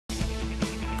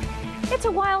It's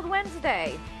a Wild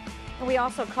Wednesday. And we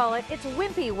also call it It's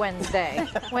Wimpy Wednesday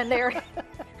when there's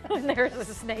a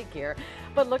snake here.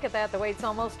 But look at that, the wait's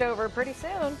almost over pretty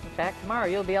soon. In fact, tomorrow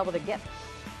you'll be able to get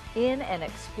in and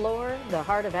explore the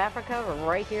heart of Africa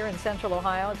right here in Central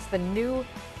Ohio. It's the new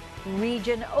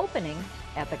region opening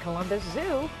at the Columbus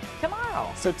Zoo tomorrow.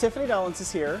 So Tiffany Dollins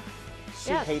is here.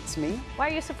 She hates me. Why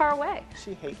are you so far away?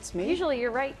 She hates me. Usually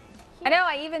you're right. I know,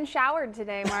 I even showered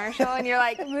today, Marshall, and you're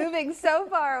like moving so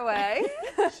far away.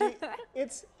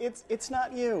 It's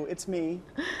not you, it's me.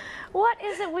 What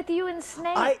is it with you and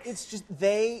snakes? It's just,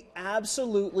 they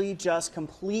absolutely just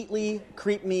completely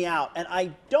creep me out. And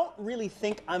I don't really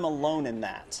think I'm alone in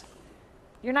that.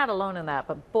 You're not alone in that,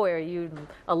 but boy, are you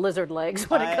a lizard legs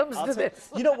when it comes to this.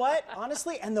 You know what?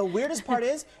 Honestly, and the weirdest part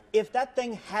is, if that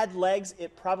thing had legs,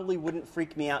 it probably wouldn't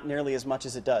freak me out nearly as much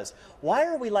as it does. Why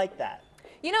are we like that?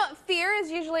 You know, fear is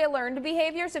usually a learned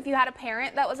behavior. So if you had a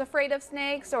parent that was afraid of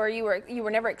snakes, or you were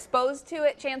never exposed to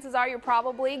it, chances are you're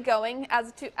probably going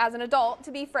as an adult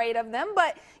to be afraid of them.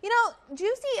 But you know,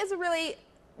 Juicy is a really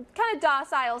kind of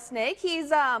docile snake. He's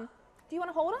do you want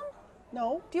to hold him?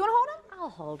 No. Do you want to hold him? I'll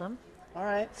hold him. All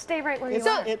right. Stay right where you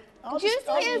are. Juicy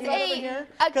is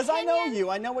because I know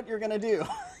you. I know what you're gonna do.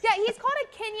 Yeah, he's called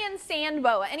a Kenyan sand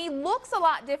boa, and he looks a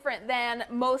lot different than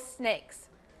most snakes.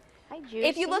 Hi, Juicy.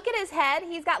 If you look at his head,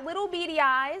 he's got little beady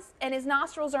eyes, and his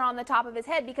nostrils are on the top of his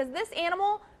head because this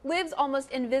animal lives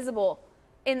almost invisible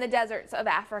in the deserts of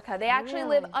Africa. They actually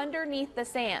live underneath the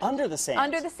sand. Under the sand.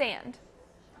 Under the sand.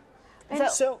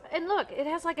 And look, it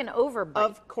has like an overbite.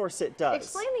 Of course it does.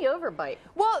 Explain the overbite.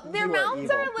 Well, their You are mouths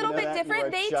evil. are a little You know bit that? different. You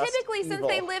are They just typically, since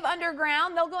they evil. live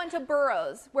underground, they'll go into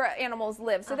burrows where animals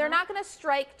live. So they're not going to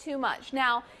strike too much.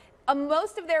 Now,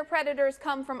 most of their predators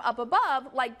come from up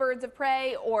above, like birds of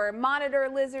prey or monitor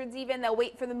lizards even. They'll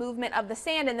wait for the movement of the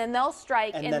sand, and then they'll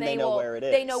strike, and then they know where it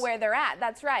is. They know where they're at.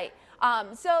 That's right.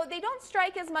 So they don't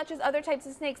strike as much as other types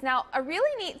of snakes. Now, a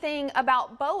really neat thing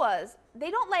about boas, they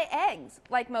don't lay eggs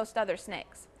like most other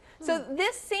snakes. So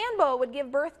this sand boa would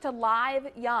give birth to live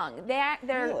young.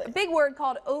 They're a big word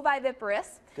called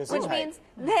oviviparous, which means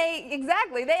they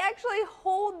actually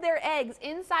hold their eggs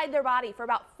inside their body for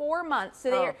about 4 months.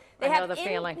 So they have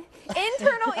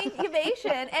internal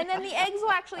incubation, and then the eggs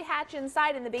will actually hatch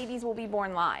inside, and the babies will be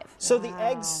born live. So the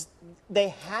eggs, they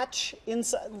hatch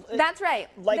inside? That's right.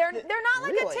 Like they're not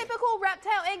like a typical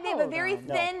reptile egg. They have a very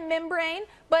thin membrane,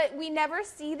 but we never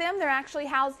see them. They're actually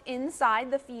housed inside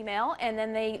the female, and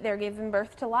then they're giving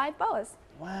birth to live boas.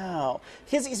 Wow.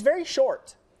 He's very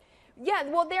short. Yeah,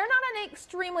 well, they're not an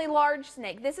extremely large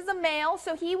snake. This is a male,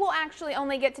 so he will actually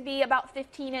only get to be about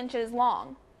 15 inches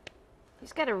long.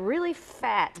 He's got a really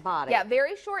fat body. Yeah,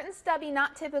 very short and stubby,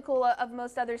 not typical of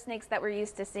most other snakes that we're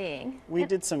used to seeing. We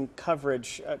did some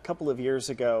coverage a couple of years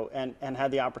ago and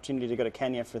had the opportunity to go to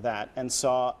Kenya for that and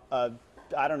saw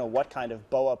I don't know what kind of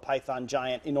boa, python,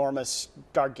 giant, enormous,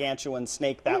 gargantuan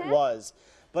snake that was,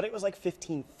 but it was like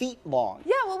 15 feet long.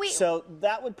 Yeah, well, so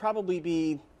that would probably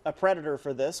be a predator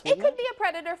for this, It could be a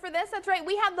predator for this, that's right.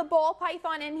 We had the ball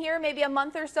python in here maybe a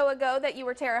month or so ago that you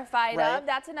were terrified of.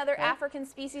 That's another African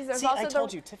species. There's also I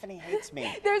told you, Tiffany hates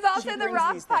me. There's also the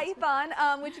rock python,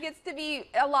 which gets to be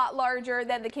a lot larger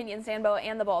than the Kenyan sand boa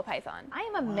and the ball python. I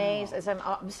am amazed as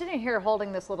I'm sitting here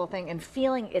holding this little thing and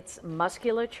feeling its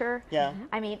musculature. Yeah.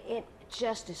 I mean, it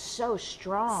just is so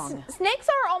strong. Snakes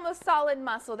are almost solid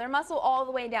muscle. They're muscle all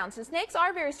the way down. So snakes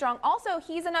are very strong. Also,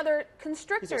 he's another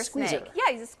constrictor snake.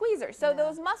 Yeah, he's a squeezer. So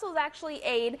those muscles actually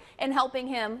aid in helping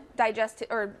him digest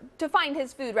or to find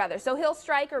his food rather. So he'll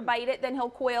strike or bite it, then he'll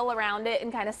coil around it and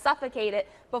kind of suffocate it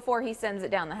before he sends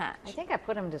it down the hatch. I think I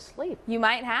put him to sleep. You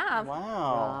might have.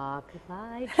 Wow.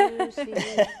 Rockabye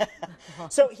Juicy.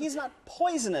 So he's not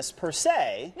poisonous per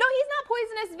se. No, he's not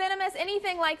poisonous, venomous,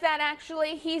 anything like that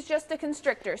actually. He's just a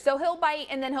constrictor. So he'll bite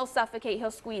and then he'll suffocate,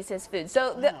 he'll squeeze his food.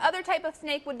 So the other type of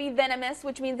snake would be venomous,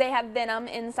 which means they have venom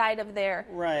inside of their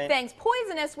fangs.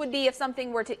 Poisonous would be if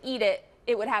something were to eat it,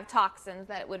 it would have toxins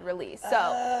that it would release.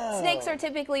 So snakes are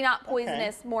typically not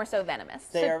poisonous, more so venomous.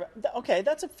 Okay,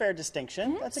 that's a fair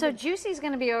distinction. So Juicy's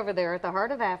going to be over there at the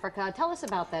Heart of Africa. Tell us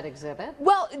about that exhibit.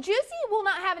 Well, Juicy will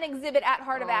not have an exhibit at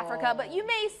Heart of Africa, but you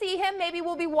may see him. Maybe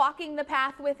we'll be walking the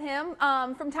path with him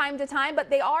from time to time, but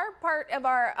they are part of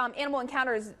our Animal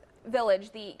Encounters village,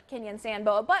 the Kenyan sand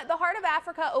boa. But the Heart of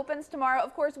Africa opens tomorrow.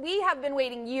 Of course, we have been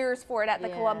waiting years for it at the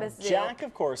Columbus Zoo. Jack,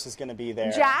 of course, is going to be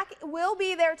there. Jack will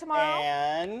be there tomorrow.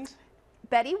 And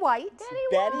Betty White.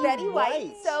 Betty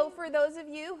White. So for those of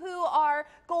you who are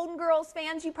Golden Girls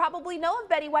fans, you probably know of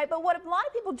Betty White, but what a lot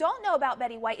of people don't know about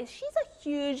Betty White is she's a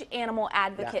huge animal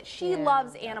advocate. She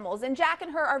loves animals, and Jack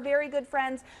and her are very good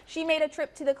friends. She made a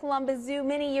trip to the Columbus Zoo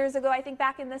many years ago, I think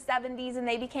back in the 70s, and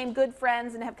they became good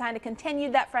friends and have kind of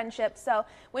continued that friendship. So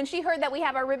when she heard that we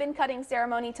have our ribbon cutting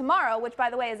ceremony tomorrow, which by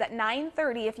the way is at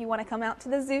 9:30 if you want to come out to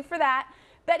the zoo for that,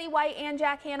 Betty White and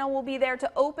Jack Hanna will be there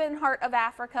to open Heart of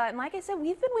Africa. And like I said,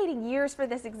 we've been waiting years for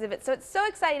this exhibit. So it's so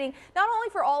exciting, not only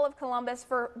for all of Columbus,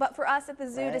 but for us at the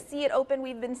zoo to see it open.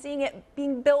 We've been seeing it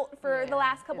being built for the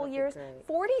last couple years.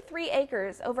 43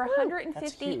 acres, over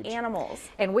 150 animals.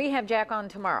 And we have Jack on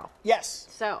tomorrow. Yes.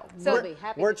 So we'll be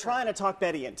happy. We're trying to talk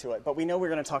Betty into it, but we know we're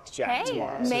going to talk to Jack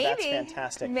tomorrow. So that's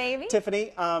fantastic. Maybe.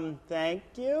 Tiffany, thank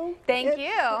you. Thank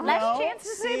you. Last chance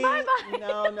to say bye-bye.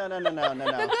 No.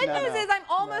 The good news is I'm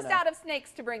almost out of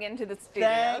snakes to bring into the studio.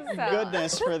 Thank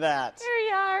goodness for that. Here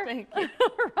you are. Thank you.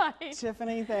 All right.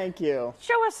 Tiffany, thank you.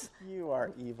 Show us. You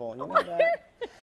are evil. You know that?